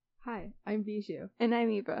Hi, I'm Bijou. And I'm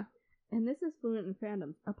Eva. And this is Fluent in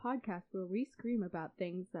Fandoms, a podcast where we scream about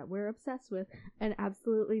things that we're obsessed with and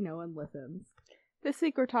absolutely no one listens. This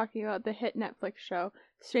week we're talking about the hit Netflix show,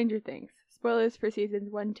 Stranger Things. Spoilers for seasons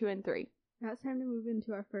 1, 2, and 3. Now it's time to move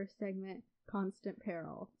into our first segment, Constant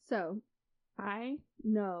Peril. So, I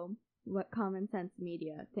know what Common Sense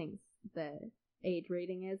Media thinks the age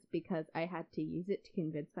rating is because I had to use it to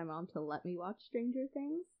convince my mom to let me watch Stranger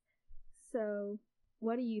Things. So,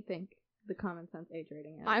 what do you think the Common Sense age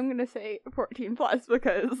rating is? I'm gonna say 14 plus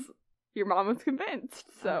because your mom was convinced.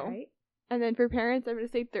 So, Alright. And then for parents, I'm gonna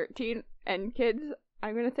say 13, and kids,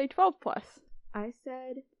 I'm gonna say 12 plus. I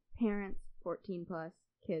said parents 14 plus,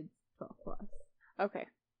 kids 12 plus. Okay.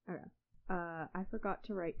 I forgot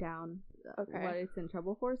to write down what it's in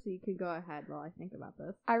trouble for, so you can go ahead while I think about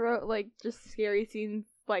this. I wrote just scary scenes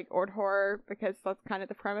or horror because that's kind of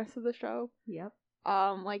the premise of the show. Yep.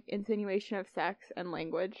 Insinuation of sex and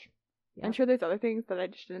language. Yep. I'm sure there's other things that I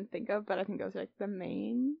just didn't think of, but I think those are the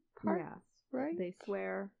main parts, right? They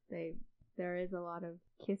swear. There is a lot of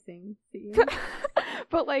kissing scenes.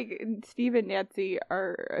 But Steve and Nancy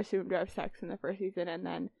are assumed to have sex in the first season, and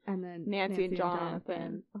then Nancy and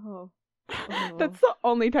Jonathan. Oh. That's the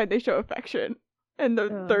only time they show affection in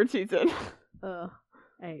the third season. Ugh.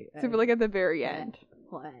 So at the very end.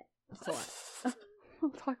 What?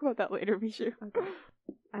 We'll talk about that later, Bijou. Okay.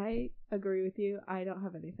 I agree with you. I don't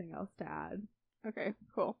have anything else to add. Okay,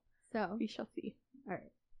 cool. So we shall see.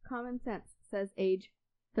 Alright. Common Sense says age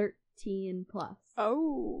 13 plus.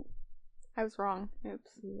 Oh. I was wrong. Oops.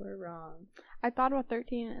 You were wrong. I thought about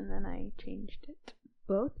 13 and then I changed it.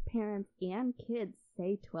 Both parents and kids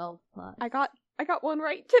say 12 plus. I got one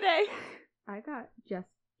right today. I got just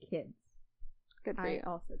kids. Good for you. I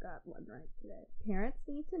also got one right today. Parents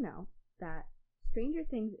need to know that Stranger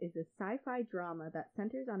Things is a sci-fi drama that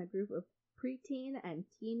centers on a group of preteen and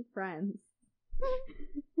teen friends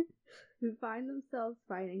who find themselves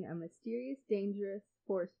fighting a mysterious, dangerous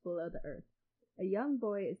force below the earth. A young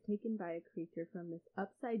boy is taken by a creature from this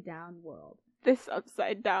upside-down world. This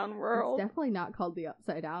upside-down world? It's definitely not called the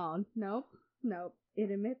Upside Down. Nope.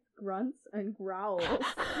 It emits grunts and growls.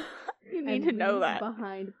 You need to know that.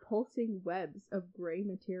 Behind pulsing webs of gray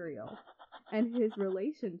material. And his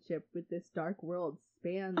relationship with this dark world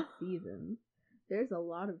spans seasons. There's a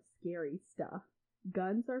lot of scary stuff.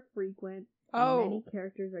 Guns are frequent. And many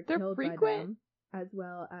characters are killed by them, as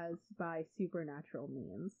well as by supernatural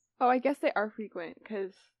means. Oh, I guess they are frequent,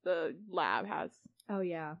 because the lab has... Oh,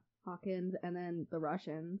 yeah. Hawkins, and then the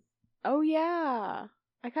Russians. Oh, yeah.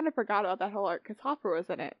 I kind of forgot about that whole arc, because Hopper was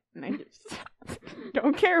in it, and I just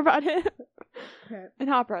don't care about him. Okay. And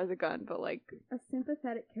Hopper has a gun, but A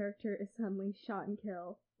sympathetic character is suddenly shot and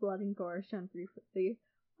killed. Blood and gore shown briefly.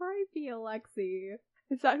 R.I.P. Alexi.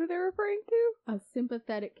 Is that who they're referring to? A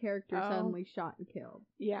sympathetic character suddenly shot and killed.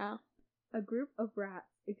 Yeah. A group of rats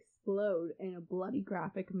explode in a bloody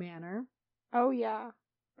graphic manner. Oh, yeah.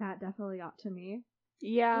 That definitely got to me.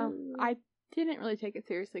 Yeah. I didn't really take it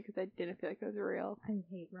seriously because I didn't feel like it was real. I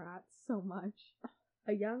hate rats so much.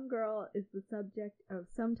 A young girl is the subject of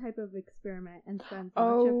some type of experiment and spends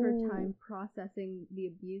much of her time processing the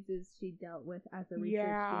abuses she dealt with as a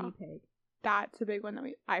research guinea pig. That's a big one that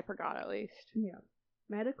I forgot at least. Yeah.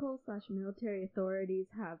 Medical/military authorities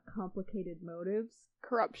have complicated motives.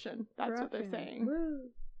 Corruption. That's what they're saying. Woo!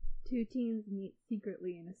 Two teens meet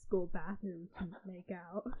secretly in a school bathroom to make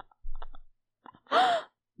out.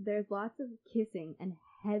 There's lots of kissing and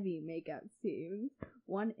heavy makeout scenes.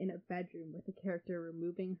 One in a bedroom with a character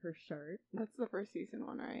removing her shirt. That's the first season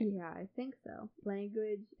one, right? Yeah, I think so.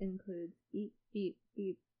 Language includes beep, beep,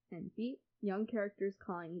 beep, and beep. Young characters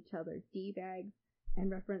calling each other D-bags, and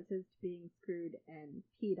references to being screwed and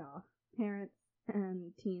peed off. Parents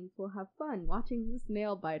and teens will have fun watching this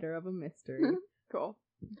nail biter of a mystery. Cool.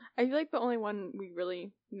 I feel like the only one we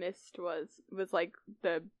really missed was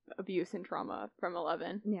the abuse and trauma from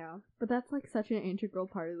 11. Yeah, but that's such an integral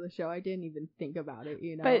part of the show. I didn't even think about it,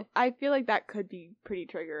 you know? But I feel like that could be pretty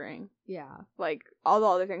triggering. Yeah. All the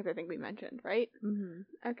other things I think we mentioned, right?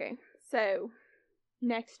 Mm-hmm. Okay, so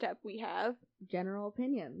next up we have... general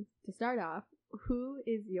opinions. To start off, who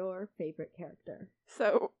is your favorite character?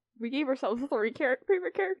 So, we gave ourselves 3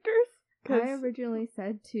 favorite characters. I originally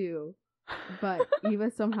said 2. But Eva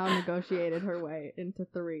somehow negotiated her way into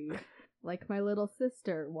 3. Like my little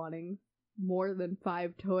sister wanting more than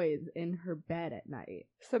 5 toys in her bed at night.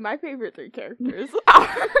 So my favorite 3 characters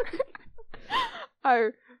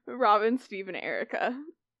are Robin, Steve, and Erica.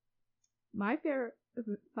 My favorite... Are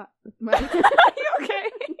you okay?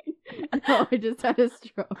 No, I just had a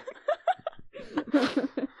stroke.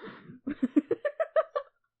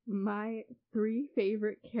 My 3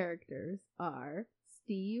 favorite characters are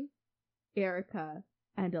Steve, Erica,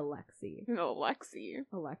 and Alexi.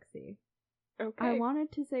 Alexi. Okay. I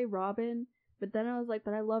wanted to say Robin, but then I was like,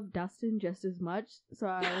 but I love Dustin just as much, so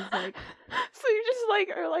I was like... So you just, like,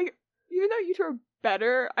 are like, even though you two are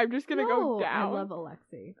better, I'm just gonna go down? I love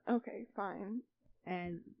Alexi. Okay, fine.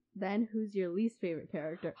 And then who's your least favorite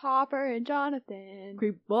character? Hopper and Jonathan.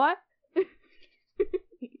 Creep boy?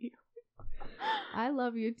 I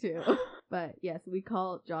love you too. But yes, we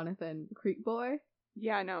call Jonathan Creep Boy.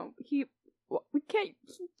 Yeah, no. He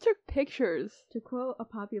took pictures. To quote a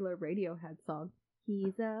popular Radiohead song,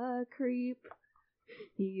 he's a creep.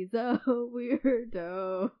 He's a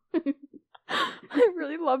weirdo. I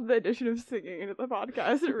really love the addition of singing into the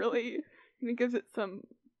podcast. It really gives it some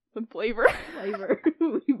flavor.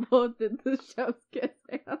 We both did the chef's kiss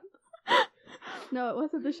hands. No, it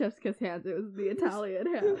wasn't the chef's kiss hands. It was the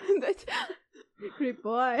Italian hands. Creep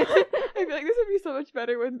boy. I feel like this would be so much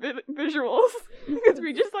better with visuals because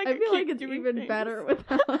we just like. I feel like it's even things. Better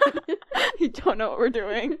without. You don't know what we're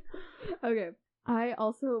doing. Okay. I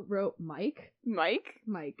also wrote Mike.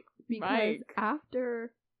 Because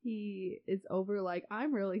after he is over, like,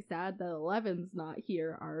 I'm really sad that 11's not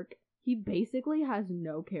here arc, he basically has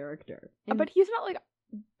no character. But he's not, like,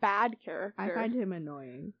 a bad character. I find him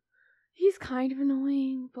annoying. He's kind of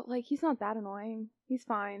annoying, but, like, he's not that annoying. He's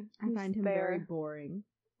fine. I find him very boring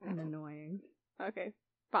and annoying. Okay,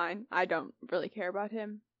 fine. I don't really care about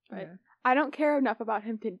him, but yeah. I don't care enough about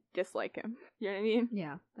him to dislike him. You know what I mean?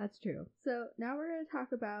 Yeah, that's true. So, now we're going to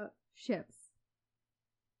talk about ships.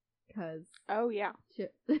 Because... Oh, yeah.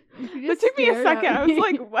 Ships. It took me a second. I was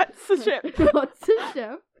like, what's a ship? What's a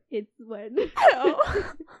ship? It's when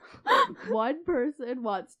one person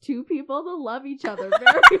wants 2 people to love each other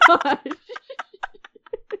very much.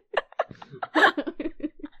 That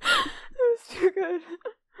was too good.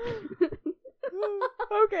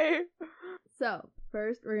 Okay. So,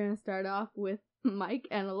 first we're going to start off with Mike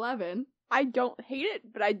and 11. I don't hate it,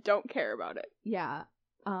 but I don't care about it. Yeah.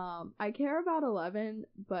 I care about 11,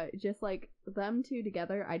 but just, like, them 2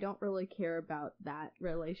 together, I don't really care about that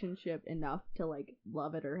relationship enough to, like,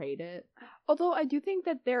 love it or hate it. Although I do think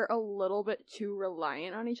that they're a little bit too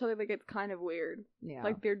reliant on each other. Like, it's kind of weird. Yeah.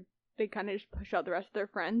 Like, they kind of just push out the rest of their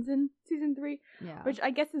friends in season 3. Yeah. Which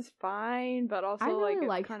I guess is fine, but also, I really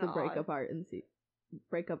like, liked the breakup arc in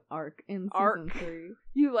season 3.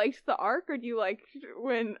 You liked the arc, or do you like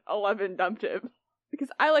when 11 dumped him? Because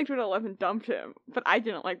I liked when 11 dumped him, but I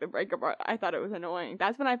didn't like the breakup arc. I thought it was annoying.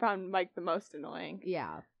 That's when I found Mike the most annoying.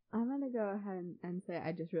 Yeah. I'm gonna go ahead and say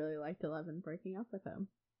I just really liked 11 breaking up with him.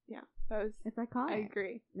 Yeah, it's iconic. I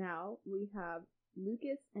agree. Now, we have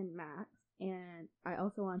Lucas and Max, and I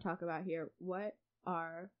also want to talk about here, what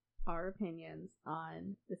are our opinions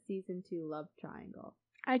on the season 2 love triangle?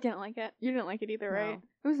 I didn't like it. You didn't like it either, no. Right?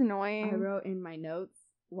 It was annoying. I wrote in my notes,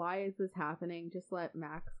 why is this happening? Just let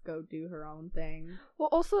Max go do her own thing. Well,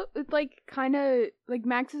 also, it's like, kind of, like,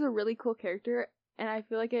 Max is a really cool character, and I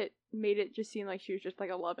feel like it made it just seem like she was just, like,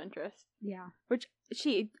 a love interest. Yeah. Which,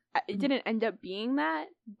 it didn't end up being that,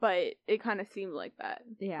 but it kind of seemed like that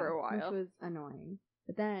for a while. Which was annoying.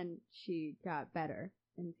 But then she got better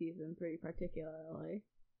in season 3, particularly.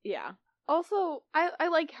 Yeah. Also, I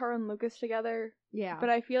like her and Lucas together. Yeah. But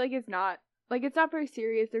I feel like it's not very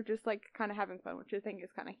serious. They're just, like, kind of having fun, which I think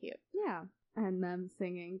is kind of cute. Yeah. And them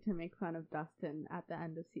singing to make fun of Dustin at the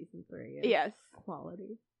end of season 3 is yes.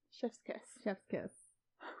 Quality. Chef's kiss. Chef's kiss.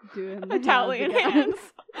 Doing Italian hands.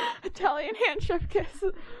 Italian hand chef kiss.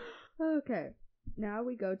 Okay. Now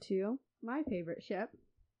we go to my favorite ship.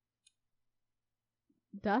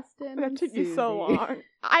 Dustin and Susie. That took you so long.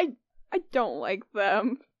 I don't like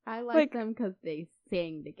them. I like them because they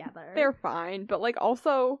sing together. They're fine, but, like,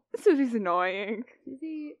 also, Susie's annoying.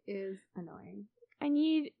 Susie is annoying. I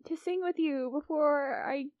need to sing with you before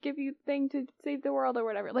I give you the thing to save the world or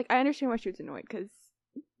whatever. Like, I understand why she was annoyed, because,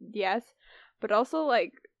 yes, but also,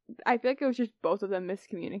 like, I feel like it was just both of them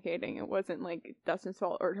miscommunicating. It wasn't, like, Dustin's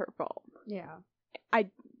fault or her fault. Yeah. I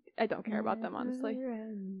don't care about them, honestly.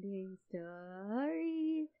 Never-ending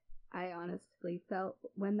story. I honestly felt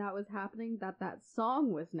when that was happening that song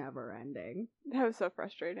was never ending. That was so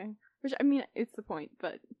frustrating. Which, I mean, it's the point,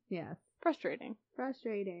 but... Yes. Frustrating. I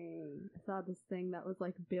saw this thing that was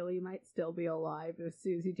like, Billy might still be alive if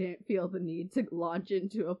Susie didn't feel the need to launch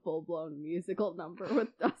into a full-blown musical number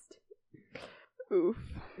with Dustin. Oof.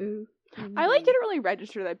 Indeed. I, like, didn't really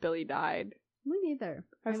register that Billy died. Me neither.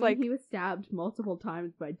 I mean, like, he was stabbed multiple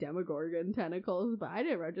times by Demogorgon tentacles, but I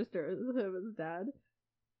didn't register him as dead.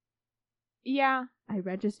 Yeah. I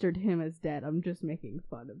registered him as dead. I'm just making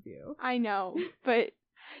fun of you. I know, but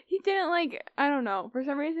He didn't, like, I don't know. For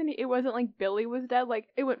some reason, it wasn't like Billy was dead. Like,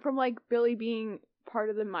 it went from, like, Billy being part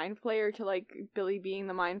of the Mind Flayer to, like, Billy being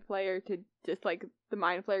the Mind Flayer to just, like, the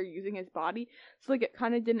Mind Flayer using his body. So, like, it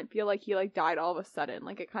kind of didn't feel like he, like, died all of a sudden.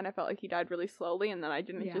 Like, it kind of felt like he died really slowly, and then I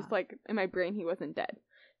didn't just, like, in my brain, he wasn't dead.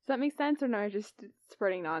 Does that make sense, or no, I just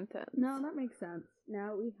spreading nonsense? No, that makes sense.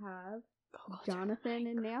 Now we have Jonathan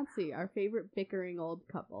and Nancy, our favorite bickering old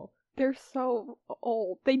couple. They're so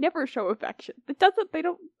old. They never show affection. They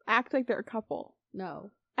don't act like they're a couple. No.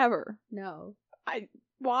 Ever. No.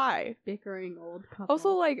 Why? Bickering old couple.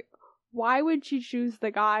 Also, like, why would she choose the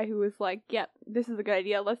guy who was like, yep, this is a good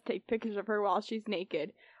idea, let's take pictures of her while she's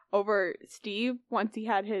naked, over Steve once he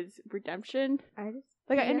had his redemption? I just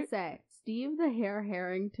gotta say, Steve the Hair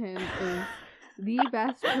Harrington is the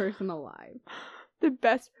best person alive. The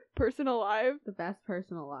best person alive? The best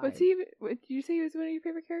person alive. Did you say he was one of your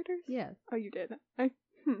favorite characters? Yes. Oh, you did.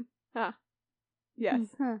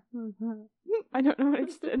 Yes. I don't know what I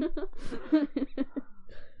just did.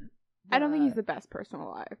 I don't think he's the best person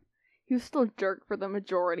alive. He was still a jerk for the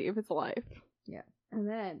majority of his life. Yeah. And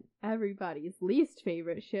then, everybody's least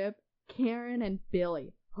favorite ship, Karen and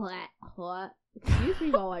Billy. Excuse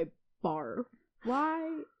me while I barf.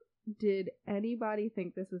 Why did anybody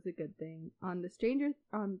think this was a good thing? Beyond the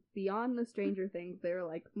Stranger Things, they were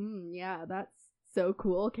like, yeah, that's so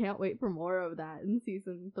cool. Can't wait for more of that in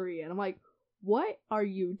season 3. And I'm like, what are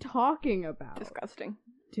you talking about? Disgusting.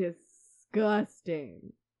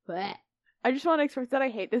 Disgusting. Blech. I just want to express that I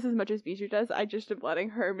hate this as much as Bijou does. I just am letting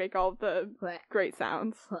her make all the great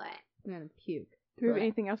sounds. I'm gonna puke. Do we have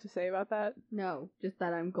anything else to say about that? No, just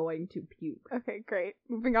that I'm going to puke. Okay, great.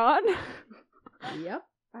 Moving on. Yep.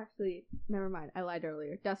 Actually, never mind. I lied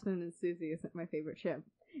earlier. Dustin and Susie isn't my favorite ship.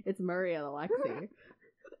 It's Murray and Alexi.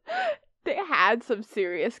 They had some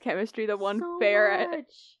serious chemistry the one so fair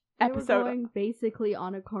much. episode. They were going basically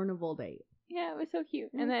on a carnival date. Yeah, it was so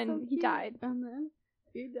cute. And then he died. And then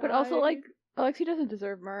he died. But also, like, Alexi doesn't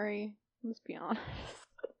deserve Murray. Let's be honest.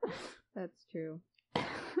 That's true.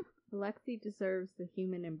 Alexi deserves the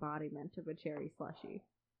human embodiment of a cherry slushie.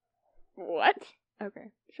 What?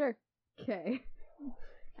 Okay, sure. Okay.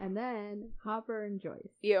 And then Hopper and Joyce.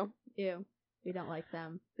 Ew. We don't like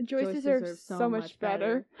them. Joyce deserves so much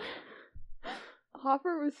better.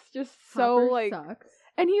 Hopper was just so, Hopper like... sucks.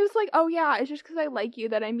 And he was like, oh yeah, it's just because I like you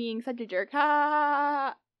that I'm being such a jerk.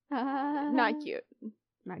 Ha! Not cute.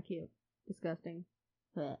 Not cute. Disgusting.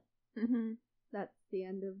 Mm-hmm. That's the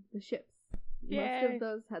end of the ships. Yay. Most of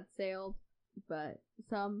those had sailed, but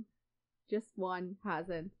some, just one,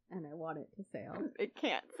 hasn't, and I want it to sail. It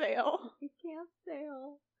can't sail. It can't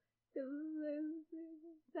sail.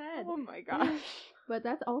 It's dead. Oh my gosh. But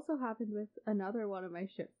that's also happened with another one of my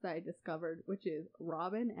ships that I discovered, which is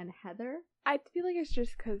Robin and Heather. I feel like it's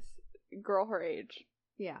just because girl her age.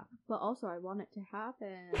 Yeah, but also I want it to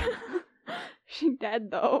happen. She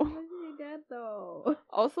dead though. She dead though.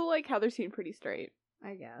 Also, like, how they're seen pretty straight.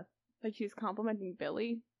 I guess. Like, she's complimenting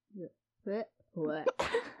Billy. What? What?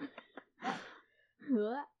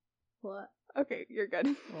 Okay, you're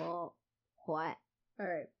good. Well, what?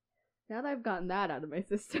 Alright. Now that I've gotten that out of my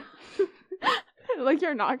system. Like,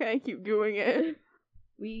 you're not gonna keep doing it.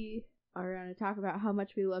 We are gonna talk about how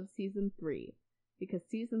much we love season 3. Because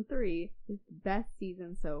season 3 is the best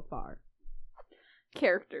season so far.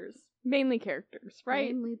 Characters. Mainly characters,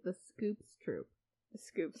 right? Mainly the Scoops troop. The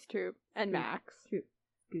Scoops troop. And Max. Troop.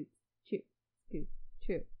 Scoops. Troop. Scoops.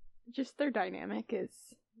 Troop. Just their dynamic is...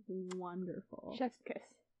 wonderful. Chef's kiss.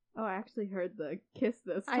 Oh, I actually heard the kiss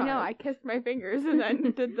this time. I know, I kissed my fingers and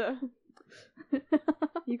then did the...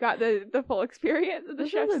 You got the full experience of the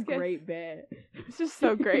chef's kiss. This is a great bit. It's just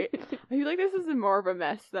so great. I feel like this is more of a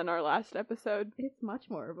mess than our last episode. It's much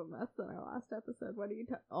more of a mess than our last episode. What are you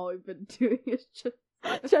all we've been doing is just...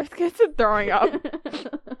 Chef's kiss and throwing up.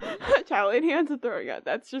 Charlie and hands and throwing up.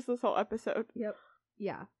 That's just this whole episode. Yep.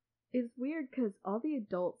 Yeah. It's weird because all the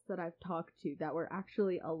adults that I've talked to that were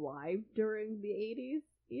actually alive during the 80s,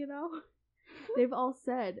 you know? They've all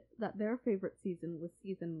said that their favorite season was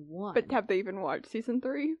season 1. But have they even watched season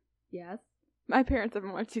 3? Yes. My parents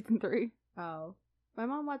haven't watched season 3. Oh. My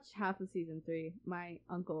mom watched half of season 3. My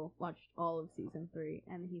uncle watched all of season 3,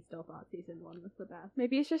 and he still thought season 1 was the best.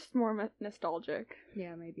 Maybe it's just more nostalgic.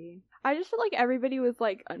 Yeah, maybe. I just feel like everybody was,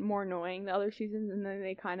 like, more annoying the other seasons, and then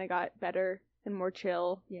they kind of got better and more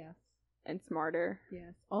chill. Yes. And smarter.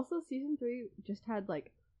 Yes. Also, season 3 just had,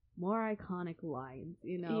 like, more iconic lines,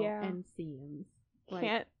 you know, yeah. and scenes. Like,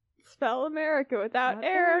 can't spell America without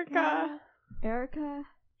Erica. Erica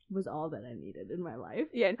was all that I needed in my life.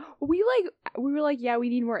 Yeah, we were like, yeah, we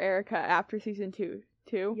need more Erica after season 2.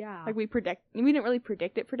 too. Yeah. Like we didn't really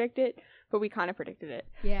predict it, but we kind of predicted it.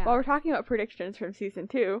 Yeah. While we're talking about predictions from season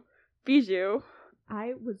 2, Bijou.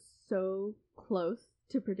 I was so close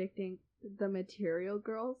to predicting the Material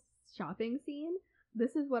Girls shopping scene.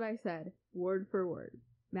 This is what I said, word for word.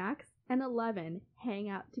 Max and Eleven hang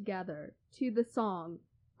out together to the song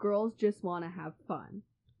Girls Just Wanna Have Fun.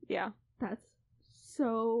 Yeah. That's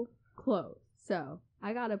so close. So,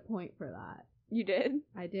 I got a point for that. You did?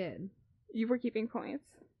 I did. You were keeping points.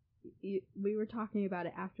 We were talking about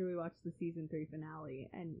it after we watched the season 3 finale,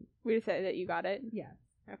 and We decided that you got it? yes,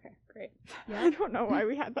 Okay, great. Yeah. I don't know why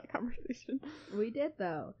we had that conversation. we did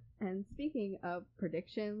though. And speaking of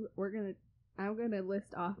predictions, I'm gonna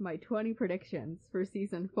list off my 20 predictions for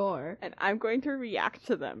season 4. And I'm going to react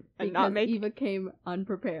to them and Because not make Eva came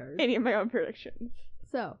unprepared. any of my own predictions.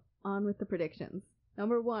 So, on with the predictions.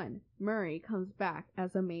 Number 1, Murray comes back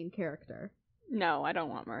as a main character. No, I don't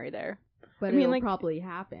want Murray there. But I mean, it'll like, probably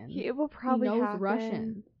happen. It will probably he knows happen.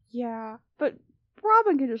 Russian. Yeah, but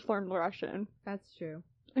Robin can just learn Russian. That's true.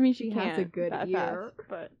 I mean, She she has a can't good that ear. fast,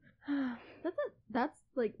 but That's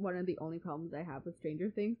like one of the only problems I have with Stranger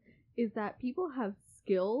Things is that people have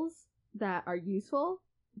skills that are useful,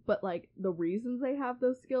 but like the reasons they have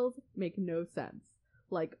those skills make no sense.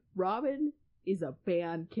 Like Robin is a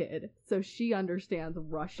band kid, so she understands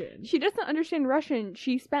Russian. she doesn't understand Russian.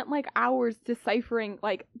 She spent like hours deciphering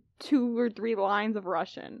like 2 or 3 lines of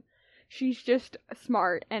Russian. She's just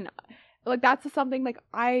smart, and like that's something like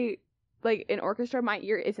in orchestra my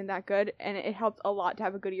ear isn't that good, and it helps a lot to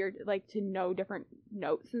have a good ear, like to know different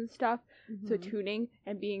notes and stuff. So Mhm. tuning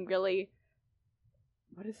and being really,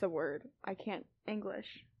 what is the word? I can't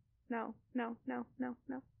English. No.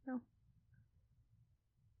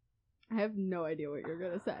 I have no idea what you're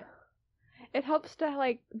gonna say. It helps to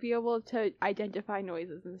like be able to identify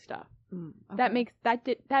noises and stuff. Okay. That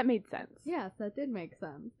made sense. Yes, that did make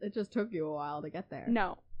sense. It just took you a while to get there.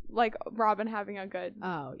 No, like Robin having a good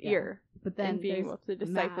Oh, yeah. ear But then and being there's able to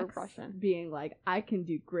decipher Max Russian. being like, I can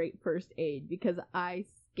do great first aid because I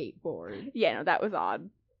skateboard. Yeah, no, that was odd.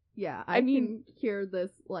 Yeah, I mean- can cure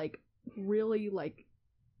this like really like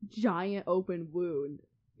giant open wound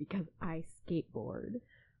because I skateboard.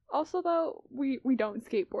 Also, though, we don't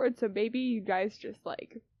skateboard, so maybe you guys just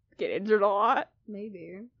like get injured a lot.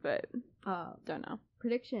 Maybe. But Uh, don't know.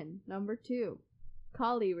 prediction number 2.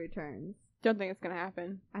 Kali returns. Don't think it's gonna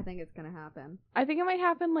happen. I think it's gonna happen. I think it might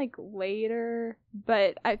happen like later,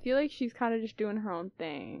 but I feel like she's kind of just doing her own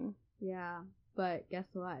thing. Yeah, but guess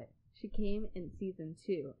what? She came in season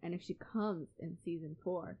 2, and if she comes in season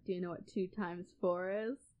 4, do you know what 2 times 4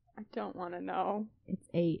 is? I don't want to know. It's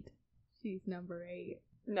 8. She's number 8.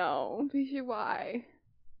 No, Bijou, why?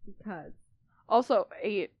 Because Also,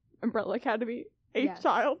 8 Umbrella Academy, 8th Yes.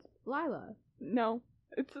 child. Lila. No,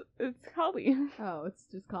 it's Holly. Oh, it's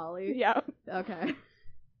just Kali? Yeah. Okay.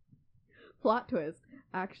 Plot twist.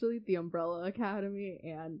 Actually, the Umbrella Academy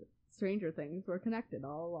and Stranger Things were connected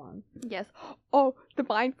all along. Yes. Oh, the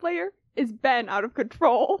mind flayer is Ben out of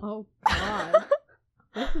control. Oh, God.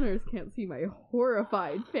 Listeners can't see my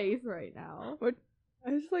horrified face right now. I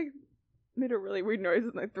just like made a really weird noise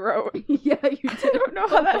in my throat. Yeah, you I did. don't know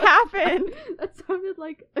how that happened. That sounded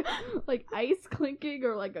like ice clinking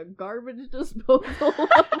or like a garbage disposal.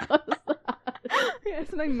 What was that?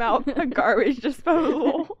 Yes, my mouth a garbage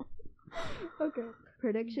disposal. Okay.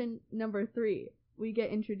 Prediction number 3. We get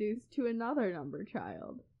introduced to another number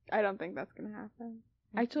child. I don't think that's gonna happen.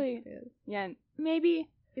 I think Actually, it is. Yeah, maybe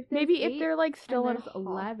If there's maybe if 8 they're like still and in there's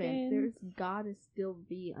 11, Hawkins. there's gotta still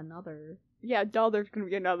be another. Yeah, duh, there's gonna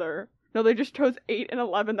be another. No, they just chose 8 and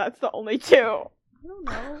 11. That's the only 2. I don't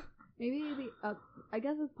know. Maybe I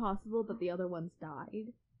guess it's possible that the other ones died.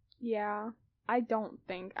 Yeah, I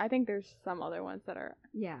think there's some other ones that are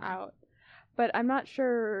Yeah. out, but I'm not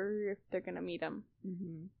sure if they're gonna meet them.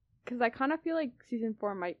 Mm-hmm. Because I kind of feel like season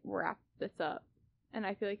 4 might wrap this up, and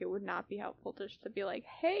I feel like it would not be helpful just to be like,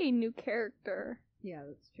 hey, new character. Yeah,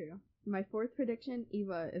 that's true. My 4th prediction,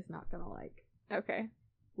 Eva is not gonna like. Okay.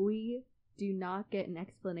 We do not get an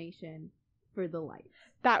explanation for the lights.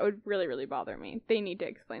 That would really, really bother me. They need to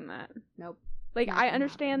explain that. Nope. Like, Not I gonna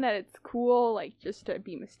understand that it's cool, like, just to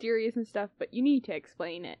be mysterious and stuff, but you need to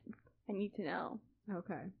explain it. I need to know.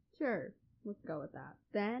 Okay. Sure. Let's go with that.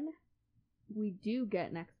 Then, we do get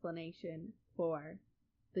an explanation for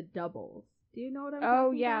the doubles. Do you know what I'm Oh,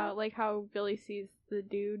 talking yeah, about? like how Billy sees the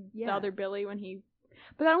dude, the Yeah. other Billy, when he...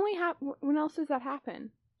 But that only when else does that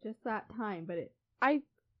happen? Just that time, but it...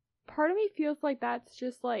 Part of me feels like that's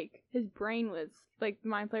just, like, his brain was... Like, the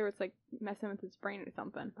mind player was, like, messing with his brain or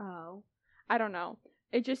something. Oh. I don't know.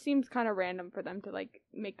 It just seems kind of random for them to, like,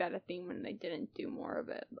 make that a theme when they didn't do more of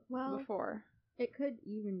it Well, before. It could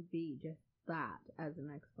even be just that as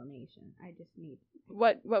an explanation. I just need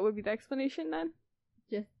What would be the explanation then?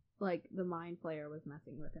 just like the mind flayer was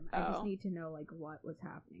messing with him. I Oh. just need to know like what was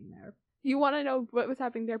happening there. You want to know what was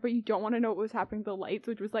happening there, but you don't want to know what was happening to the lights,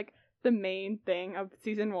 which was like the main thing of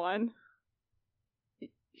season 1.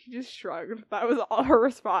 She just shrugged. That was all her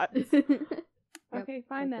response. Yep, Okay,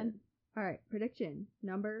 fine that's then. it. All right, prediction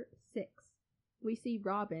number 6. We see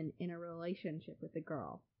Robin in a relationship with a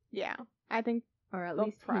girl, Yeah, I think or at they'll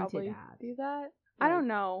least probably hinted at, do that. I don't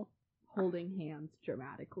know. holding hands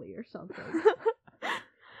dramatically or something.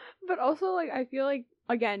 But also, like, I feel like,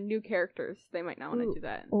 again, new characters, they might not want to Ooh, do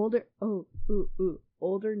that.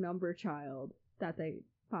 older number child that they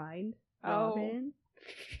find Robin.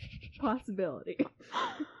 Possibility.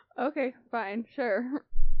 Okay, fine, sure.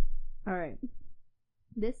 All right.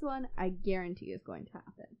 This one I guarantee is going to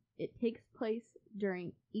happen. It takes place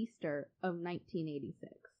during Easter of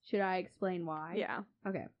 1986. Should I explain why? Yeah.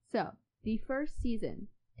 Okay. So, the first season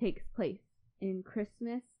takes place in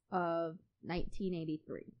Christmas of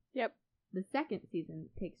 1983. Yep. The second season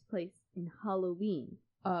takes place in Halloween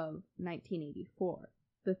of 1984.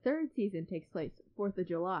 The third season takes place 4th of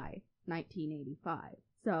July, 1985.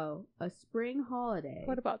 So, a spring holiday.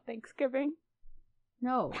 What about Thanksgiving?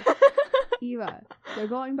 No. Eva, they're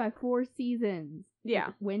going by 4 seasons. Yeah.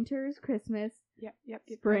 Winter's Christmas, Yep.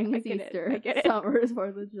 spring I is get Easter, I get it. summer is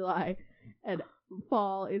 4th of July, and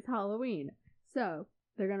fall is Halloween. So,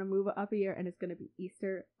 they're going to move it up a year, and it's going to be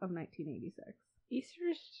Easter of 1986. Easter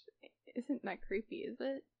isn't that creepy, is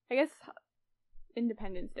it? I guess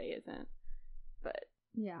Independence Day isn't. But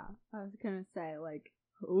Yeah, I was going to say, like,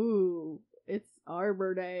 ooh, it's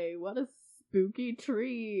Arbor Day. What a spooky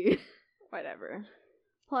tree. whatever.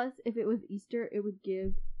 Plus, if it was Easter, it would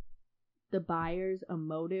give the buyers a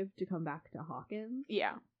motive to come back to Hawkins.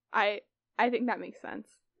 Yeah. I think that makes sense.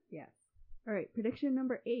 Yes. Alright, prediction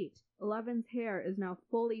number 8. Eleven's hair is now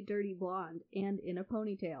fully dirty blonde and in a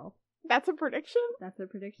ponytail. That's a prediction? That's a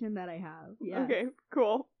prediction that I have. Yes. Okay,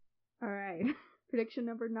 cool. Alright. Prediction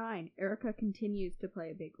number 9. Erica continues to play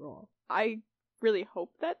a big role. I really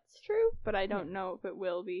hope that's true, but I don't know if it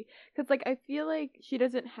will be. Because, like, I feel like she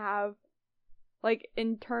doesn't have, like,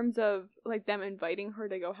 in terms of, like, them inviting her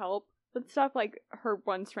to go help with stuff, like, her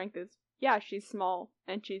one strength is, yeah, she's small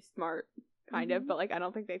and she's smart, kind of, but, like, I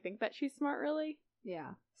don't think they think that she's smart, really. Yeah.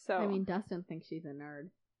 So, I mean, Dustin thinks she's a nerd.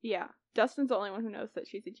 yeah. Dustin's the only one who knows that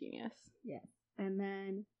she's a genius. Yes. And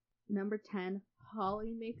then, number 10.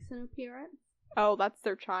 Holly makes an appearance. Oh, that's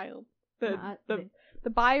their child. The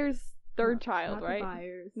buyer's third child, not right? The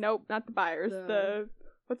buyers. Nope, not the buyers. The-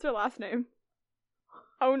 What's her last name?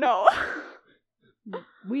 Oh no.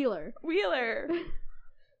 Wheeler. Wheeler.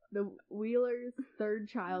 The Wheeler's third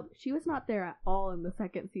child. She was not there at all in the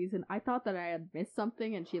second season. I thought that I had missed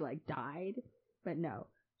something and she, like, died. But no.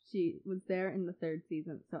 She was there in the third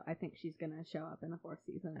season, so I think she's gonna show up in the 4th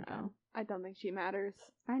season again. Oh, I don't think she matters.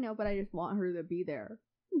 I know, but I just want her to be there.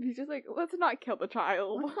 She's just like, let's not kill the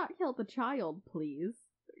child. Let's not kill the child, please.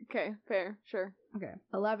 Okay, fair, sure. Okay.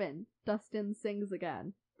 11. Dustin sings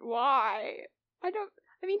again. Why? I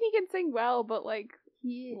mean, he can sing well, but, like,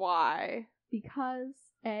 He... why? Because,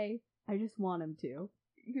 I just want him to.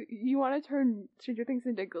 You want to turn Stranger Things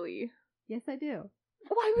into Glee? Yes, I do.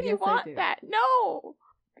 Why would Yes, you I want do. that? No!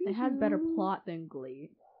 It has better plot than Glee,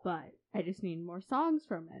 but I just need more songs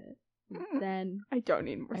from it. Then I don't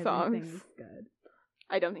need more songs. everything's good.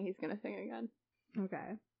 I don't think he's gonna sing again.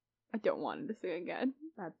 Okay, I don't want him to sing again.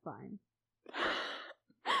 that's fine.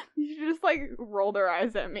 You should just, like, roll their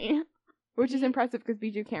eyes at me. Which is impressive, because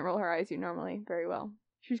Bijou can't roll her eyes normally very well.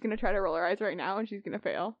 She's gonna try to roll her eyes right now, and she's gonna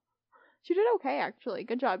fail. She did okay, actually.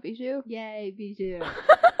 Good job, Bijou. Yay, Bijou.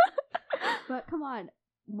 But come on,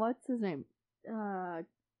 what's his name?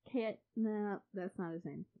 No, that's not his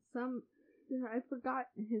name. I forgot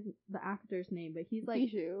the actor's name, but he's like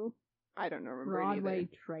Bijou. I don't remember Broadway either.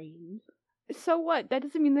 trained. So what? That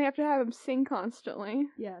doesn't mean they have to have him sing constantly.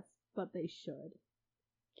 Yes, but they should.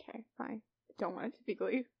 Okay, fine. I don't want it to be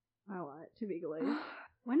Glee. I want it to be Glee.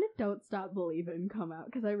 When did Don't Stop Believin' come out?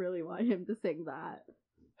 Because I really want him to sing that.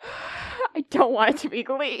 I don't want it to be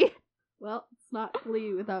Glee. Well, it's not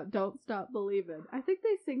Glee without Don't Stop Believin'. I think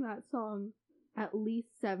they sing that song at least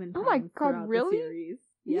 7 times. Oh my God, throughout really? The series.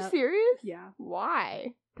 You Yep. serious? Yeah,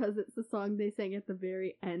 Why? because it's the song they sang at the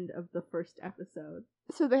very end of the first episode.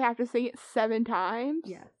 So they have to sing it 7 times?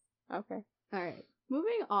 Yes. Okay. Alright,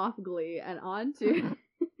 moving off Glee and on to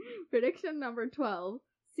prediction number 12.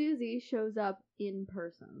 Susie shows up in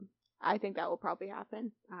person. I think that will probably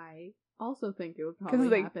happen. I also think it would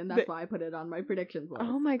probably happen. That's why I put it on my predictions list.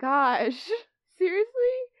 Oh my gosh.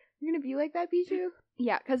 Seriously? You're gonna be like that, Bijou?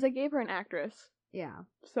 Yeah, because they gave her an actress. Yeah.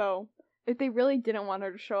 So, if they really didn't want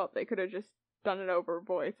her to show up, they could have just done it over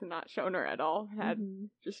voice and not shown her at all. Had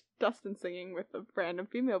just Dustin singing with a random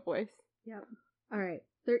female voice. Yep. Alright,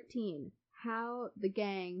 13. How the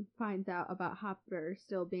gang finds out about Hopper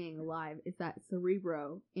still being alive is that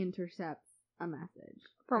Cerebro intercepts a message.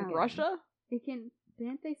 From Russia? Didn't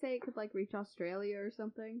they say it could, like, reach Australia or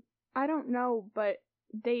something? I don't know, but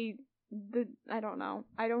I don't know.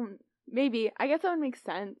 Maybe. I guess that would make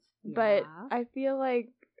sense. Yeah. But I feel like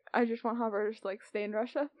I just want Hopper to just, like, stay in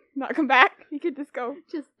Russia. Not come back. He could just go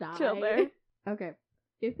just die. Chill there. Okay.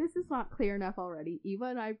 If this is not clear enough already, Eva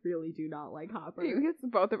and I really do not like Hopper. It's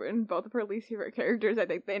both of her least favorite characters, I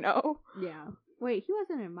think they know. Yeah. Wait, he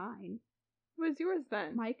wasn't in mine. Who was yours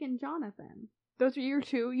then? Mike and Jonathan. Those are your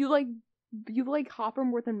two? You like Hopper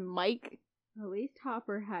more than Mike? At least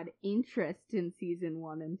Hopper had interest in season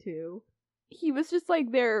 1 and 2. He was just,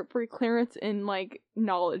 like, there for clearance and, like,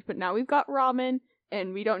 knowledge, but now we've got Robin,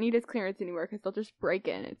 and we don't need his clearance anymore because they'll just break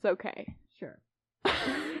in. It's okay. Sure.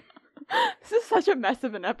 This is such a mess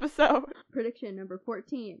of an episode. Prediction number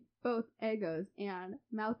 14. Both Eggos and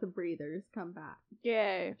Mouth Breathers come back.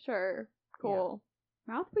 Yay, sure. Cool.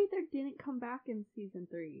 Yeah. Mouth Breather didn't come back in season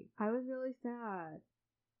 3. I was really sad.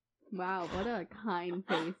 Wow, what a kind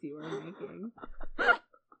face you were making.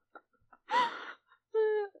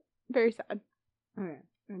 Very sad. Okay,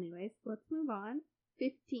 anyways, let's move on.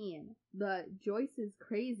 15. The Joyce's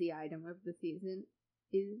crazy item of the season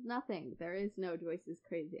is nothing. There is no Joyce's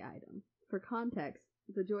crazy item. For context,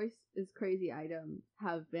 the Joyce's crazy items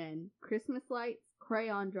have been Christmas lights,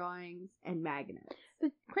 crayon drawings, and magnets. The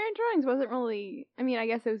crayon drawings wasn't really... I mean, I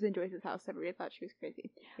guess it was in Joyce's house. Everybody thought she was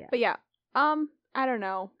crazy. Yeah. But yeah, I don't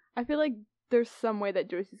know. I feel like there's some way that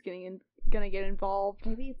Joyce is gonna get involved.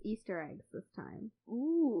 Maybe it's Easter eggs this time.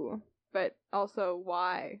 Ooh. But also,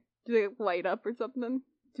 why? Do they light up or something?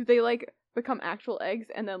 Do they, like, become actual eggs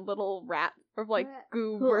and then little rats or, like,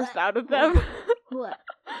 goo burst out of them?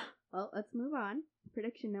 Well, let's move on.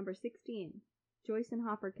 Prediction number 16. Joyce and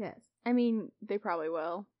Hopper kiss. I mean, they probably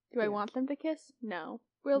will. Do I want them to kiss? No.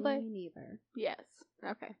 Will they? Me neither. Yes.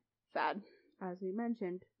 Okay. Sad. As we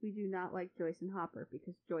mentioned, we do not like Joyce and Hopper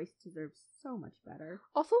because Joyce deserves so much better.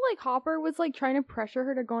 Also, like, Hopper was, like, trying to pressure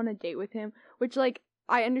her to go on a date with him, which, like,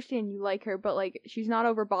 I understand you like her, but, like, she's not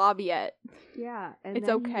over Bob yet. Yeah, and it's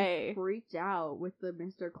then okay. He freaked out with the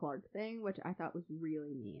Mr. Clark thing, which I thought was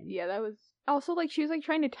really mean. Yeah, that was... Also, like, she was, like,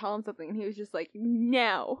 trying to tell him something, and he was just like,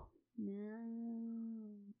 no. No.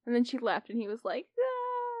 And then she left, and he was like,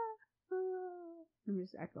 ah. I'm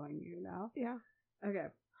just echoing you now. Yeah. Okay.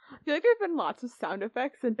 I feel like there's been lots of sound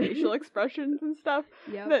effects and facial expressions and stuff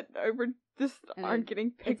that aren't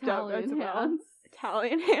getting picked up as well.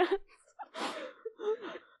 Italian hands.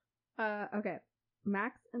 Okay.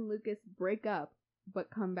 Max and Lucas break up, but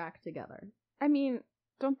come back together. I mean,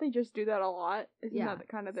 don't they just do that a lot? Isn't that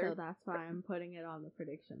kind of their... So that's why I'm putting it on the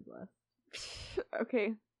predictions list.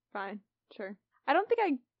 Okay, fine, sure. I don't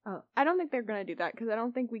think they're gonna do that because I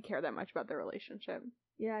don't think we care that much about their relationship.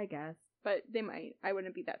 Yeah, I guess. But they might. I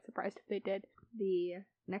wouldn't be that surprised if they did. The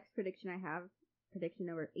next prediction I have, prediction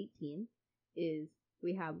number 18, is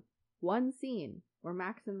we have one scene where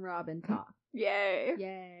Max and Robin talk. Yay.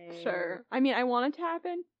 Yay. Sure. I mean, I want it to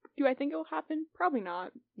happen. Do I think it will happen? Probably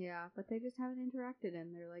not. Yeah, but they just haven't interacted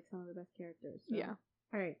and they're like some of the best characters. So. Yeah.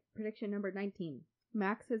 Alright, prediction number 19.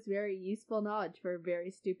 Max has very useful knowledge for a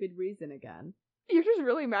very stupid reason again. You're just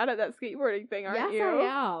really mad at that skateboarding thing, aren't you? Yes,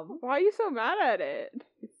 I am. Why are you so mad at it?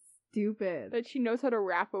 It's stupid. That she knows how to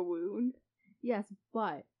wrap a wound. Yes,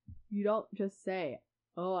 but you don't just say,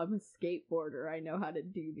 oh, I'm a skateboarder, I know how to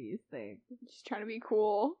do these things. She's trying to be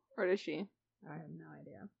cool. Or does she? I have no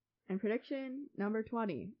idea. And prediction number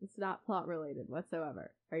 20. It's not plot related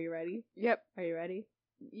whatsoever. Are you ready? Yep. Are you ready?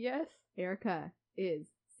 Yes. Erica is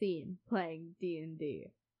seen playing D&D.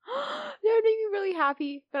 That would make me really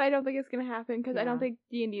happy, but I don't think it's gonna happen because I don't think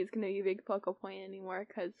D&D is gonna be a big focal point anymore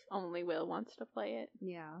because only Will wants to play it.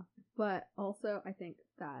 Yeah, but also I think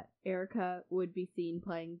that Erica would be seen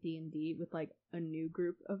playing D&D with like a new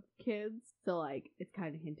group of kids, so like it's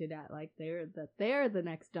kind of hinted at like they're the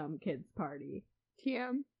next dumb kids party.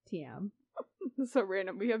 TM. That's so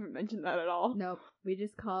random. We haven't mentioned that at all. Nope. We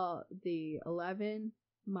just call the 11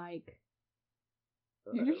 Mike.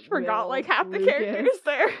 You just forgot Will, like half the Lucas. characters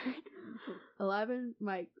there. 11,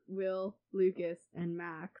 Mike, Will, Lucas, and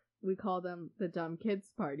Max. We call them the Dumb Kids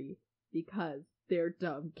Party because they're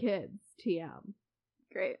dumb kids. TM.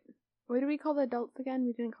 Great. What did we call the adults again?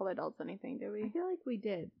 We didn't call the adults anything, did we? I feel like we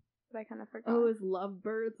did. But I kind of forgot. Oh, it was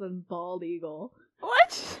Lovebirds and Bald Eagle.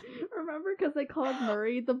 What? Remember? Because they called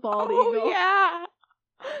Murray the Bald Eagle. Eagle. Yeah.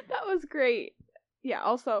 That was great. Yeah,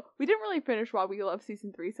 also, we didn't really finish Why We Love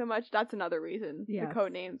Season 3 so much. That's another reason. Yes. The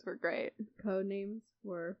code names were great. Code names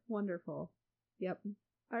were wonderful. Yep.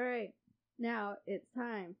 Alright. Now it's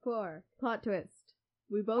time for plot twist.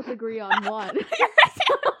 We both agree on one.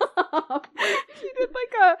 Stop. She did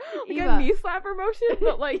like a knee slapper motion,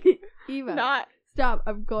 but like Eva, not. Stop.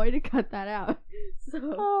 I'm going to cut that out. So,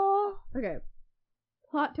 Oh. okay.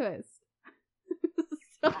 Plot twist.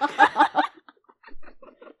 Stop.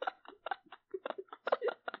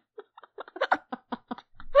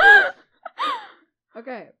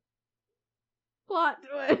 Okay. Plot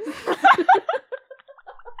twist.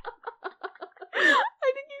 I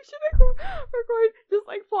think you should record just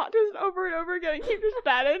like plot twist over and over again and keep just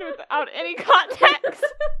that in without any context.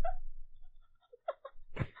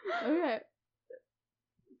 Okay.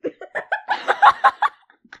 You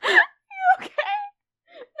okay?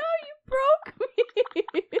 No, you broke me.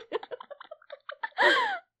 I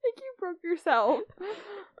think you broke yourself.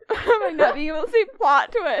 By not being able to say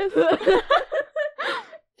plot twist. Do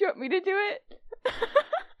you want me to do it?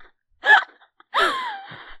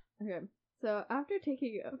 Okay. So after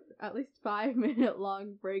taking at least 5-minute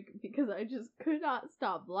long break because I just could not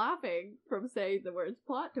stop laughing from saying the words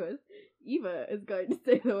plot twist, Eva is going to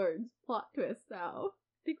say the words plot twist now.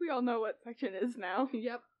 I think we all know what section is now.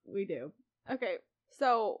 Yep, we do. Okay,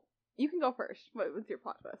 so you can go first. What was your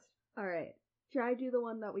plot twist? Alright. Should I do the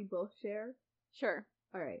one that we both share? Sure.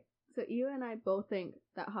 Alright. So Eva and I both think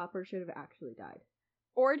that Hopper should have actually died.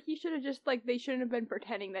 Or he should have just, like, they shouldn't have been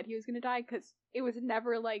pretending that he was gonna die, because it was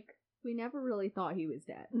never, like... We never really thought he was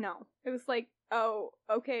dead. No. It was like, oh,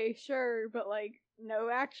 okay, sure, but, like, no,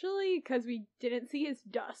 actually, because we didn't see his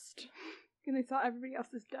dust. And they saw everybody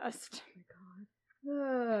else's dust. Oh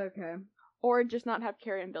my god. Okay. Or just not have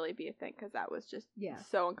Carrie and Billy be a thing, because that was just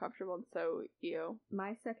so uncomfortable and so ew.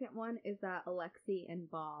 My second one is that Alexi and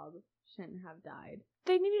Bob shouldn't have died.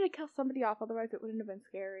 They needed to kill somebody off, otherwise it wouldn't have been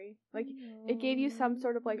scary. Like, it gave you some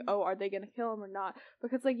sort of, like, oh, are they gonna kill him or not?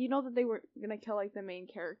 Because, like, you know that they were gonna kill, like, the main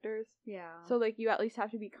characters. Yeah. So, like, you at least have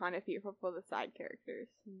to be kind of fearful for the side characters.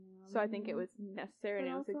 So I think it was necessary, and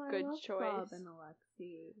it was a good choice. Bob and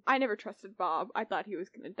Alexi. I never trusted Bob. I thought he was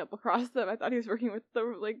gonna double-cross them. I thought he was working with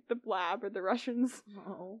the Blab or the Russians.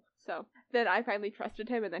 Oh. So, then I finally trusted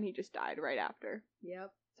him, and then he just died right after.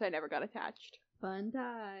 Yep. So I never got attached. Fun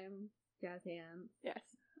time. Jazz hands. Yes.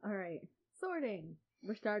 Alright. Sorting.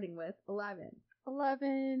 We're starting with 11.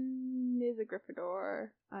 11 is a Gryffindor.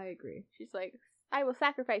 I agree. She's like, I will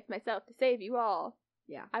sacrifice myself to save you all.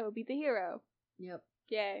 Yeah. I will be the hero. Yep.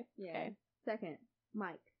 Yay. Yeah. Okay. Second.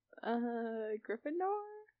 Mike. Gryffindor?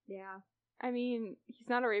 Yeah. I mean, he's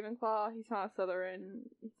not a Ravenclaw, he's not a Slytherin,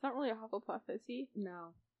 he's not really a Hufflepuff, is he?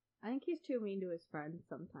 No. I think he's too mean to his friends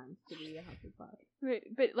sometimes to be a Hufflepuff.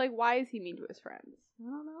 But like, why is he mean to his friends? I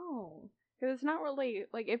don't know. Because it's not really,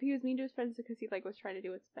 like, if he was mean to his friends because he, like, was trying to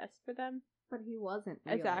do what's best for them. But he wasn't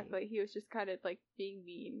really. Exactly. He was just kind of, like, being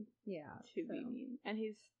mean. Yeah. To be mean. And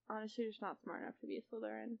he's honestly just not smart enough to be a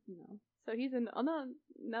Slytherin. No. So he's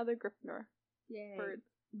another Gryffindor. Yay. Bird.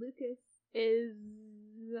 Lucas Is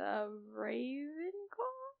a Ravenclaw?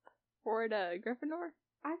 Or a Gryffindor?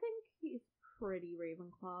 I think he's pretty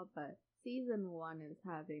Ravenclaw, but season 1 is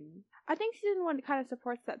having... I think season 1 kind of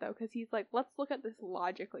supports that, though, because he's like, let's look at this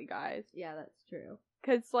logically, guys. Yeah, that's true.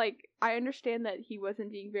 Because, like, I understand that he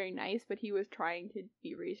wasn't being very nice, but he was trying to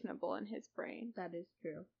be reasonable in his brain. That is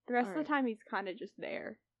true. The rest of the time, he's kind of just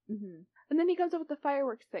there. Mm-hmm. And then he comes up with the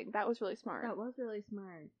fireworks thing. That was really smart. That was really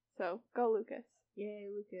smart. So, go Lucas. Yay,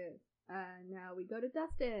 Lucas. Now we go to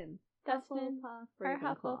Dustin. Dustin. Hufflepuff, Or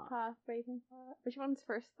Ravenclaw. Hufflepuff, Ravenclaw. Which one's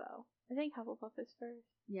first, though? I think Hufflepuff is first.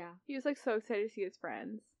 Yeah. He was, like, so excited to see his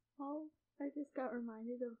friends. Oh, I just got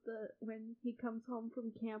reminded of when he comes home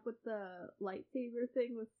from camp with the lightsaber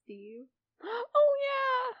thing with Steve. Oh,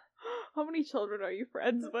 yeah! How many children are you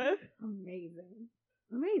friends with? Amazing.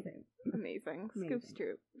 Amazing. Amazing. Scoops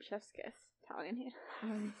Troop. Chef's kiss. Italian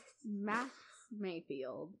hand. Max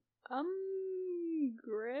Mayfield.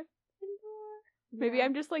 Gryffindor? Maybe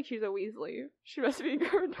I'm just like, she's a Weasley. She must be a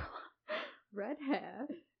Gryffindor. Red hair.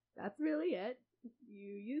 That's really it. You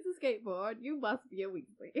use a skateboard, you must be a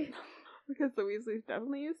Weasley. Because the Weasleys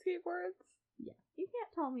definitely use skateboards? Yeah. You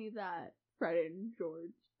can't tell me that Fred and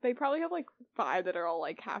George. They probably have like 5 that are all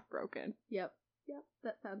like half broken. Yep. Yep,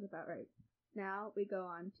 that sounds about right. Now we go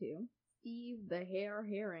on to Steve the Hare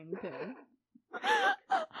Harrington. I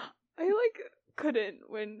like couldn't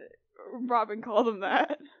when Robin called him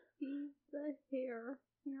that. Steve the Hare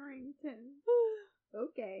Harrington.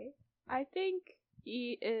 Okay. I think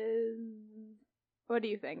he is... What do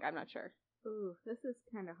you think? I'm not sure. Ooh, this is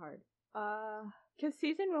kind of hard. Because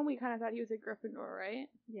season 1 we kind of thought he was a Gryffindor, right?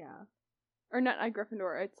 Yeah. Or not a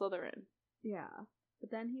Gryffindor, it's Slytherin. Yeah.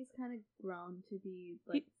 But then he's kind of grown to be,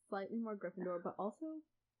 like, slightly more Gryffindor, but also,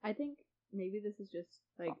 I think maybe this is just,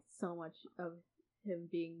 like, so much of him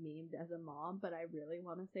being memed as a mom, but I really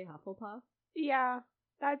want to say Hufflepuff. Yeah,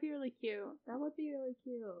 that'd be really cute. That would be really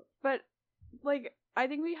cute. But, like, I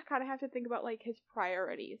think we kind of have to think about, like, his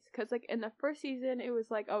priorities. Because, like, in the first season, it was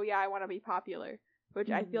like, oh yeah, I want to be popular. Which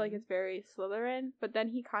I feel like is very Slytherin. But then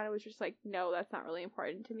he kind of was just like, no, that's not really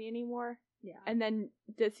important to me anymore. Yeah. And then,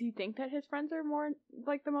 does he think that his friends are more,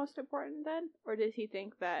 like, the most important then? Or does he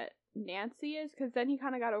think that Nancy is? Because then he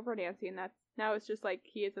kind of got over Nancy, and now it's just like,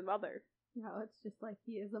 he is a mother. Now it's just like,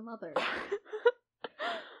 he is a mother.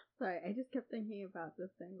 Sorry, I just kept thinking about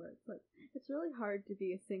this thing where it's like, it's really hard to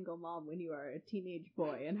be a single mom when you are a teenage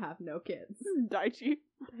boy and have no kids. Daichi.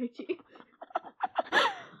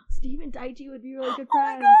 Steve and Daichi would be really good friends.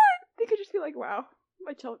 Oh my god! They could just be like, wow,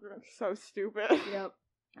 my children are so stupid. Yep.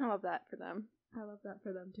 I love that for them. I love that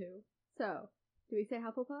for them too. So, do we say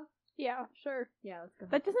Hufflepuff? Yeah, sure. Yeah, let's go.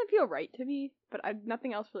 That doesn't feel right to me, but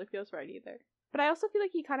nothing else really feels right either. But I also feel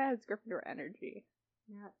like he kind of has Gryffindor energy.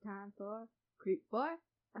 Not time for creep boy.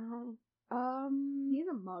 He's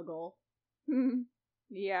a muggle.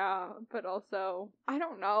 Yeah, but also, I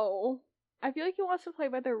don't know. I feel like he wants to play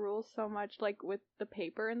by the rules so much, like with the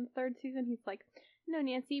paper in the third season. He's like, no,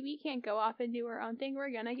 Nancy, we can't go off and do our own thing. We're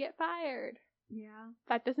gonna get fired. Yeah.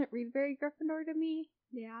 That doesn't read very Gryffindor to me.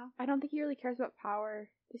 Yeah. I don't think he really cares about power.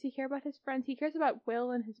 Does he care about his friends? He cares about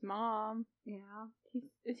Will and his mom. Yeah.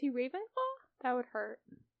 Is he Ravenclaw? That would hurt.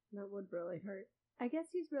 That would really hurt. I guess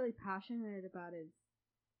he's really passionate about his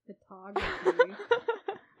photography.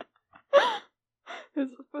 His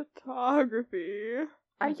photography.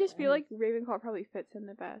 I just feel like Ravenclaw probably fits him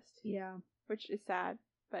the best. Yeah. Which is sad,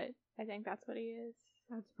 but I think that's what he is.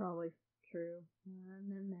 That's probably true. And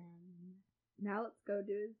then now let's go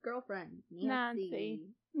to his girlfriend, Nancy.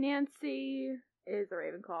 Nancy is a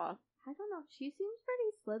Ravenclaw. I don't know. She seems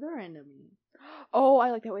pretty Slytherin to me. Oh,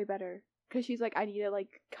 I like that way better. Because she's like, I need to,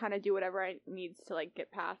 like, kind of do whatever I needs to, like,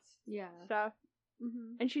 get past stuff.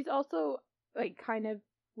 Mm-hmm. And she's also, like, kind of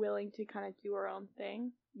willing to kind of do her own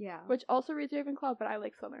thing. Yeah. Which also reads Ravenclaw, but I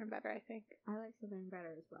like Slytherin better, I think. I like Slytherin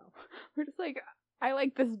better as well. We're just like, I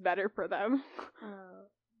like this better for them.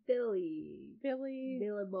 Billy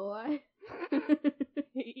boy.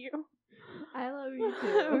 Hate you. I love you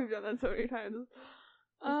too. We've done that so many times.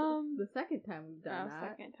 The second time we've done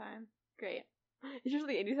that. Second time. Great. It's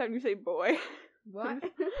usually anytime you say boy. What?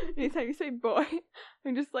 Anytime you say boy,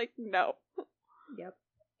 I'm just like, no. Yep.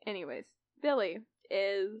 Anyways, Billy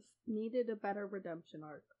needed a better redemption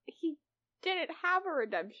arc. He didn't have a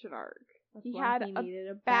redemption arc. He had needed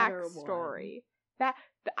a backstory.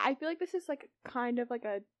 I feel like this is like kind of like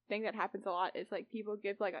a thing that happens a lot. Is like people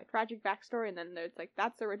give like a tragic backstory and then there's like,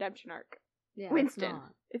 that's a redemption arc. Yeah, Winston,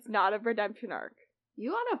 it's not a redemption arc.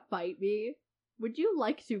 You want to fight me? Would you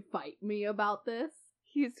like to fight me about this?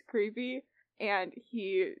 He's creepy and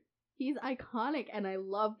he's iconic and I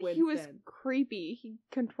love Winston. He was creepy. He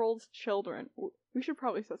controls children. We should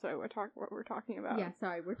probably specify what we're talking about. Yeah,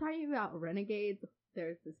 sorry. We're talking about Renegades.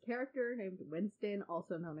 There's this character named Winston,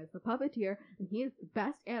 also known as the Puppeteer, and he is the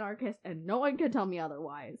best anarchist, and no one can tell me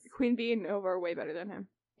otherwise. Queen Bee and Nova are way better than him.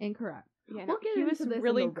 Incorrect. Yeah, we'll get into this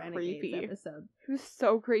really in the creepy. Episode. He was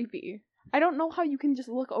so creepy. I don't know how you can just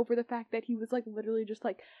look over the fact that he was like literally just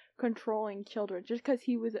like controlling children. Just because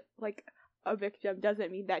he was like a victim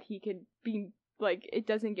doesn't mean that he can be like, it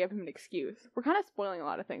doesn't give him an excuse. We're kind of spoiling a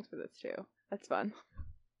lot of things for this too. That's fun.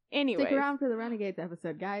 Anyway, stick around for the Renegades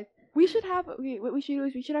episode, guys. We should have what we should do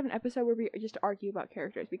is we should have an episode where we just argue about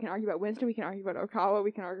characters. We can argue about Winston. We can argue about Oikawa.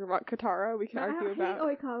 We can argue about Katara. We can argue about. I don't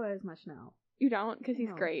hate Oikawa as much now. You don't, because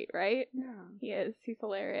he's great, right? Yeah, he is. He's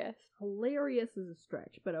hilarious. Hilarious is a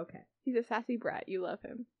stretch, but okay. He's a sassy brat. You love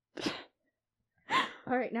him.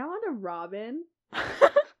 All right, now on to Robin.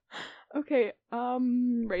 Okay,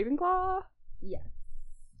 Ravenclaw. Yes.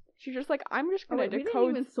 She's just like, I'm just gonna decode. We didn't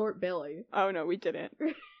even sort Billy. Oh no, we didn't.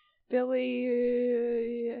 Billy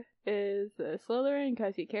is a Slytherin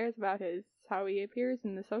because he cares about how he appears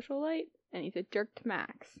in the social light, and he's a jerk to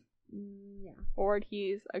Max. Yeah. Or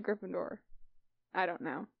he's a Gryffindor. I don't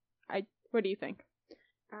know. What do you think?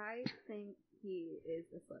 I think he is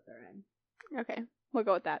a Slytherin. Okay, we'll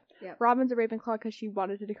go with that. Yep. Robin's a Ravenclaw because she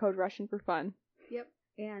wanted to decode Russian for fun. Yep.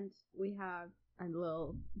 And we have a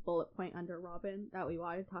little bullet point under Robin that we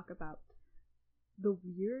want to talk about. The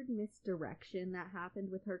weird misdirection that happened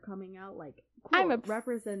with her coming out, like, cool,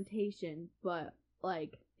 representation, but,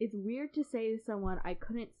 like, it's weird to say to someone, I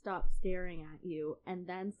couldn't stop staring at you, and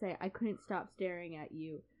then say, I couldn't stop staring at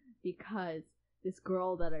you, because this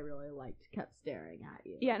girl that I really liked kept staring at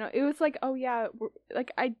you. Yeah, no, it was like, oh yeah,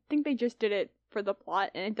 like, I think they just did it for the plot,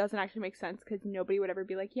 and it doesn't actually make sense, because nobody would ever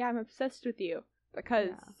be like, yeah, I'm obsessed with you, because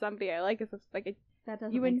somebody I like is, like, that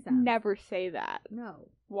doesn't you make would sense. never say that. No.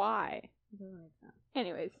 Why? It doesn't make sense.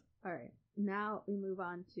 Anyways. Alright, now we move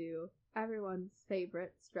on to everyone's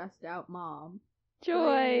favorite stressed out mom.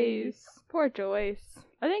 Joyce! Poor Joyce.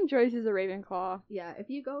 I think Joyce is a Ravenclaw. Yeah, if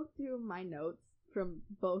you go through my notes from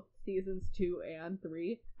both seasons 2 and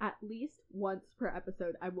 3, at least once per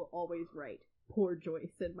episode, I will always write poor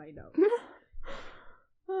Joyce in my notes.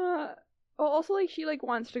 Well, also, like, she, like,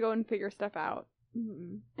 wants to go and figure stuff out.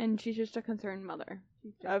 Mm-hmm. And she's just a concerned mother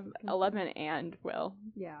of Eleven and Will.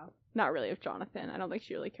 Yeah. Not really of Jonathan. I don't think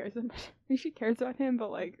she really cares about him. I think she cares about him,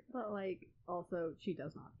 but, like... But, like, also, she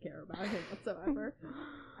does not care about him whatsoever.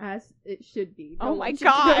 As it should be. No, oh my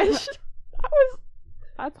gosh!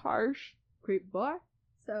 That's harsh. Creep boy.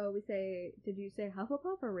 So we say, did you say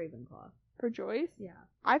Hufflepuff or Ravenclaw? For Joyce? Yeah.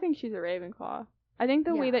 I think she's a Ravenclaw. I think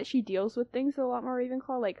the way that she deals with things is a lot more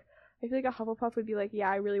Ravenclaw. Like, I feel like a Hufflepuff would be like, yeah,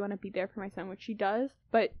 I really want to be there for my son, which she does,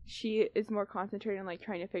 but she is more concentrated on, like,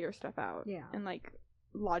 trying to figure stuff out. Yeah. And, like,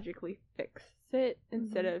 logically fix it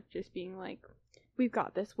instead of just being like, we've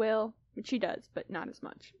got this, Will. Which she does, but not as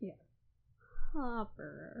much. Yeah.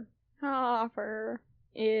 Hopper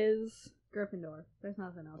is... Gryffindor. There's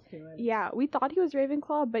nothing else to it. Yeah, we thought he was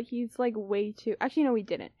Ravenclaw, but he's, like, way too... Actually, no, we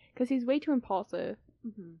didn't. Because he's way too impulsive.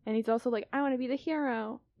 Mm-hmm. And he's also like, I want to be the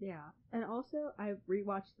hero. Yeah. And also, I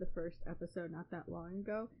rewatched the first episode not that long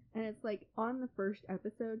ago, and it's like, on the first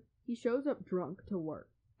episode, he shows up drunk to work.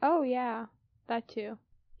 Oh, yeah. That too.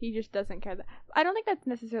 He just doesn't care. I don't think that's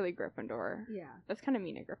necessarily Gryffindor. Yeah. That's kind of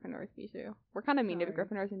mean to Gryffindors, too. We're kind of mean to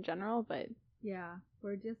Gryffindors in general, but... Yeah.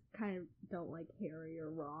 We're just kind of don't like Harry or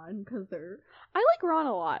Ron, because they're... I like Ron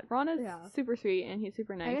a lot. Ron is super sweet, and he's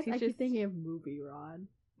super nice. I guess he's I keep thinking of Movie Ron.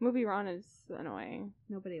 Movie Ron is annoying.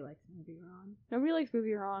 Nobody likes Movie Ron. Nobody likes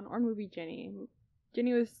Movie Ron or Movie Ginny.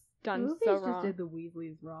 Ginny was done Movies so wrong. just did the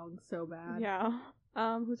Weasleys wrong so bad. Yeah.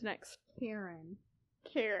 Who's next? Karen.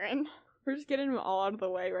 We're just getting them all out of the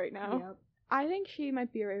way right now. Yep. I think she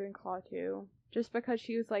might be a Ravenclaw too. Just because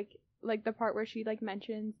she was like the part where she like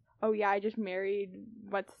mentions, oh yeah, I just married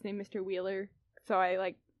what's his name, Mr. Wheeler. So I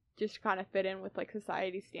like just kind of fit in with like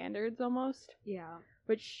society standards almost. Yeah.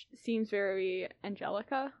 Which seems very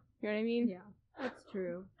Angelica. You know what I mean? Yeah. That's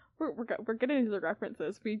true. We're getting into the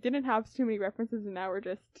references. We didn't have too many references, and now we're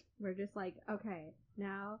just like, okay,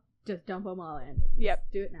 now just dump them all in. Yep.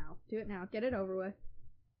 Do it now. Get it over with.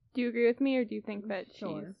 Do you agree with me, or do you think that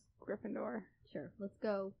she's Gryffindor? Sure. Let's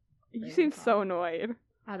go. You seem so annoyed.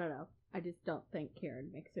 I don't know. I just don't think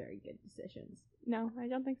Karen makes very good decisions. No, I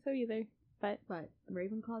don't think so either. But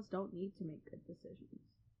Ravenclaws don't need to make good decisions.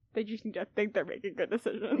 They just need to think they're making good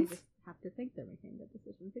decisions. They just have to think they're making good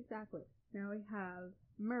decisions. Exactly. Now we have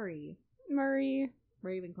Murray.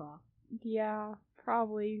 Ravenclaw. Yeah,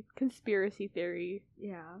 probably. Conspiracy theory.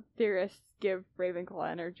 Yeah. Theorists give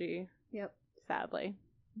Ravenclaw energy. Yep. Sadly.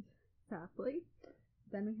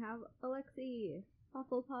 Then we have Alexei.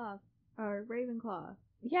 Hufflepuff. Or Ravenclaw.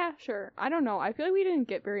 Yeah, sure. I don't know. I feel like we didn't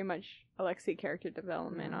get very much Alexei character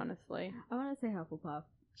development, honestly. I want to say Hufflepuff.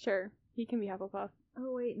 Sure. He can be Hufflepuff.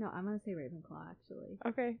 Oh, wait. No, I'm going to say Ravenclaw, actually.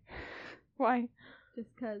 Okay. Why?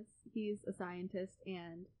 Just because he's a scientist,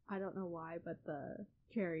 and I don't know why, but the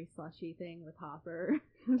cherry slushy thing with Hopper.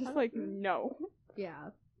 Just like, no. Yeah.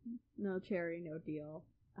 No cherry, no deal.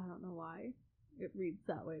 I don't know why. It reads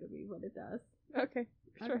that way to me, but it does. Okay.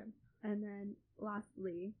 Sure. Okay. And then,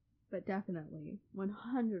 lastly, but definitely,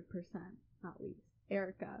 100% not least,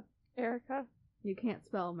 Erica. You can't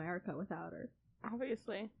spell America without her.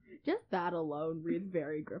 Obviously. Just that alone reads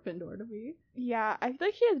very Gryffindor to me. Yeah, I feel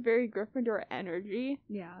like she has very Gryffindor energy.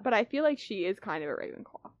 Yeah. But I feel like she is kind of a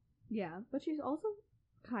Ravenclaw. Yeah, but she's also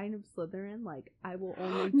kind of Slytherin. Like, I will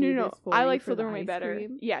only do this for I you like for Slytherin the way ice better.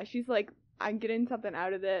 cream. Yeah, she's like, I'm getting something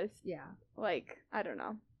out of this. Yeah. Like, I don't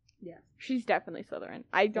know. Yes. She's definitely Slytherin.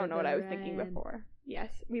 I don't know what I was thinking before. Yes,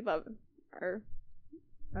 we love her.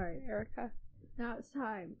 Alright. Erica. Now it's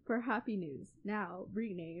time for happy news. Now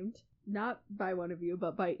renamed, not by one of you,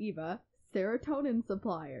 but by Eva, serotonin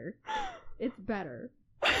supplier. It's better.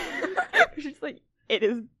 She's like, it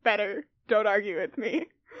is better. Don't argue with me.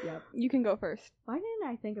 Yep. You can go first. Why didn't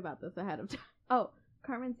I think about this ahead of time? Oh,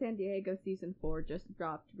 Carmen Sandiego season 4 just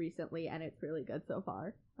dropped recently, and it's really good so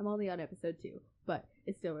far. I'm only on episode 2, but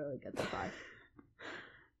it's still really good so far.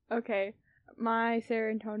 Okay. My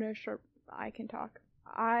serotonin, I can talk.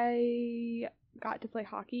 I got to play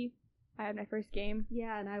hockey. I had my first game.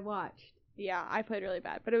 Yeah, and I watched. Yeah, I played really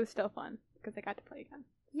bad, but it was still fun because I got to play again.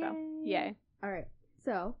 So, yay. Alright,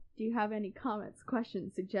 So, do you have any comments,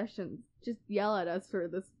 questions, suggestions? Just yell at us for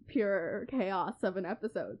this pure chaos of an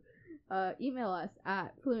episode. Email us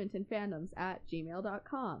at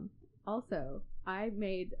fluentinfandoms@gmail.com. Also, I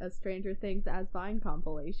made a Stranger Things as Vine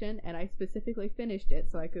compilation, and I specifically finished it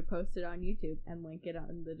so I could post it on YouTube and link it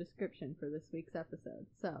in the description for this week's episode.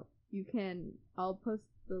 So, I'll post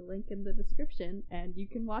the link in the description, and you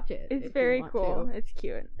can watch it. It's very cool. To. It's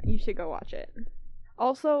cute. You should go watch it.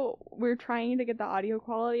 Also, we're trying to get the audio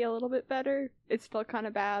quality a little bit better. It's still kind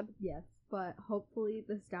of bad. Yes, but hopefully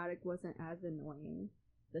the static wasn't as annoying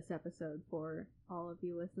this episode for all of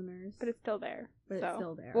you listeners. But it's still there. It's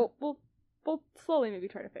still there. We'll slowly maybe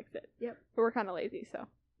try to fix it. Yep. But we're kind of lazy, so.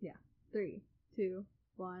 Yeah. 3, 2,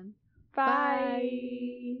 1. Bye.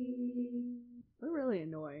 We're really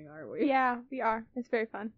annoying, aren't we? Yeah, we are. It's very fun.